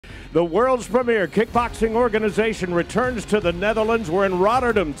The world's premier kickboxing organization returns to the Netherlands. We're in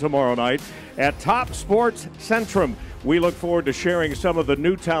Rotterdam tomorrow night at Top Sports Centrum. We look forward to sharing some of the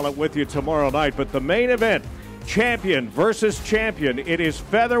new talent with you tomorrow night. But the main event, champion versus champion. It is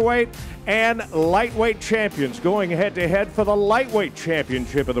featherweight and lightweight champions going head-to-head for the lightweight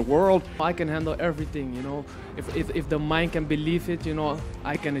championship of the world. I can handle everything, you know. If the mind can believe it, you know,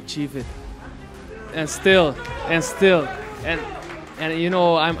 I can achieve it. And you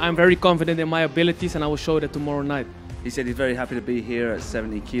know, I'm very confident in my abilities, and I will show that tomorrow night. He said he's very happy to be here at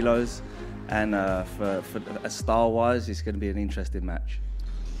 70 kilos, and for style-wise, it's going to be an interesting match.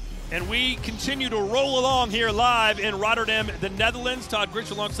 And we continue to roll along here live in Rotterdam, the Netherlands. Todd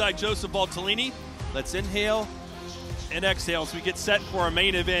Grich alongside Joseph Valtellini. Let's inhale and exhale as we get set for our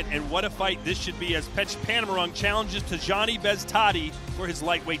main event. And what a fight this should be as Petch challenges Tyjani Beztati for his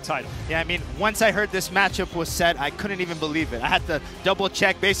lightweight title. Yeah, I mean, once I heard this matchup was set, I couldn't even believe it. I had to double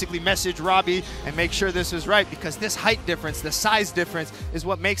check, basically message Robbie and make sure this was right, because this height difference, the size difference, is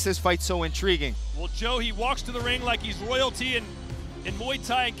what makes this fight so intriguing. Well, Joe, he walks to the ring like he's royalty, and in Muay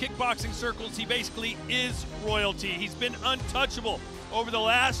Thai and kickboxing circles, he basically is royalty. He's been untouchable over the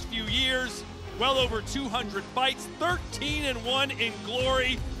last few years. Well over 200 fights, 13-1 in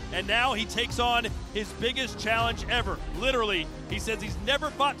glory, and now he takes on his biggest challenge ever. Literally, he says he's never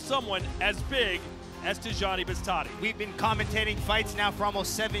fought someone as big as Tyjani Beztati. We've been commentating fights now for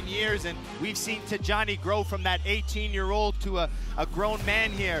almost 7 years, and we've seen Tyjani grow from that 18-year-old to a grown man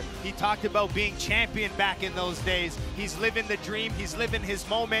here. He talked about being champion back in those days. He's living the dream, he's living his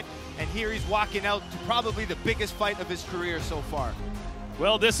moment, and here he's walking out to probably the biggest fight of his career so far.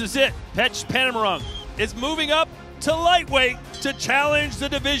 Well, this is it. Petch is moving up to lightweight to challenge the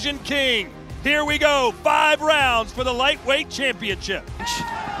division king. Here we go, 5 rounds for the lightweight championship.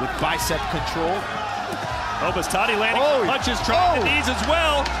 With bicep control. Oh, Beztati landing punches, trying the knees as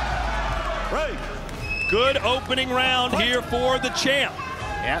well. Right. Good opening round here for the champ.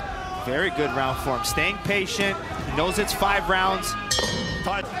 Yeah, very good round for him. Staying patient. He knows it's 5 rounds.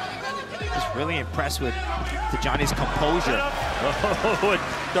 Just really impressed with Tyjani's composure.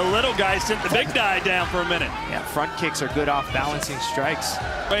 Oh, the little guy sent the big guy down for a minute. Yeah, front kicks are good off balancing strikes.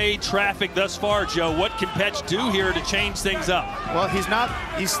 Great traffic thus far, Joe. What can Petch do here to change things up? Well,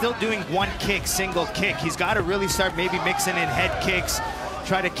 he's still doing one kick, single kick. He's got to really start maybe mixing in head kicks,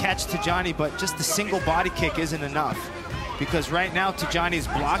 try to catch Tyjani, but just the single body kick isn't enough. Because right now, Tyjani's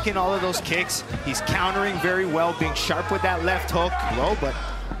blocking all of those kicks. He's countering very well, being sharp with that left hook. Low, but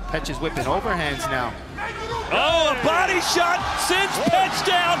Petch is whipping overhands now. Oh, a body shot sends Petch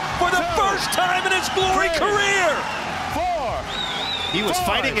down for the first time in his glory career. 4. He was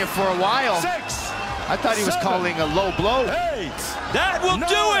fighting it for a while. 6. I thought he was calling a low blow. 8. That will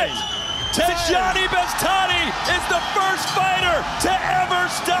do it. Tyjani Beztati is the first fighter to ever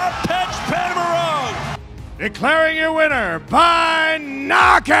stop Petch. Declaring your winner by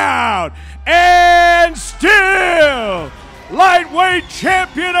knockout and still lightweight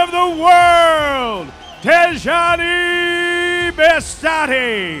champion of the world, Tyjani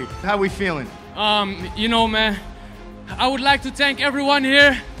Beztati. How we feeling? You know, man, I would like to thank everyone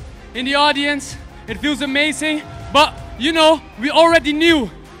here in the audience. It feels amazing, but you know, we already knew.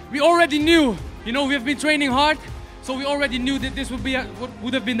 You know, we have been training hard, so we already knew that this would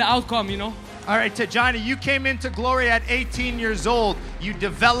have been the outcome, you know. All right, Tyjani, you came into glory at 18 years old. You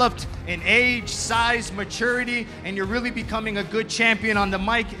developed in age, size, maturity, and you're really becoming a good champion on the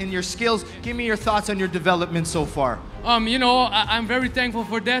mic and your skills. Give me your thoughts on your development so far. You know, I'm very thankful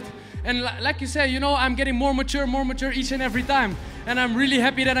for that. And like you said, you know, I'm getting more mature each and every time. And I'm really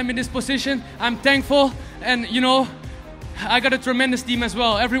happy that I'm in this position. I'm thankful, and you know, I got a tremendous team as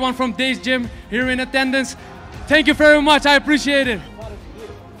well. Everyone from Days Gym here in attendance. Thank you very much, I appreciate it.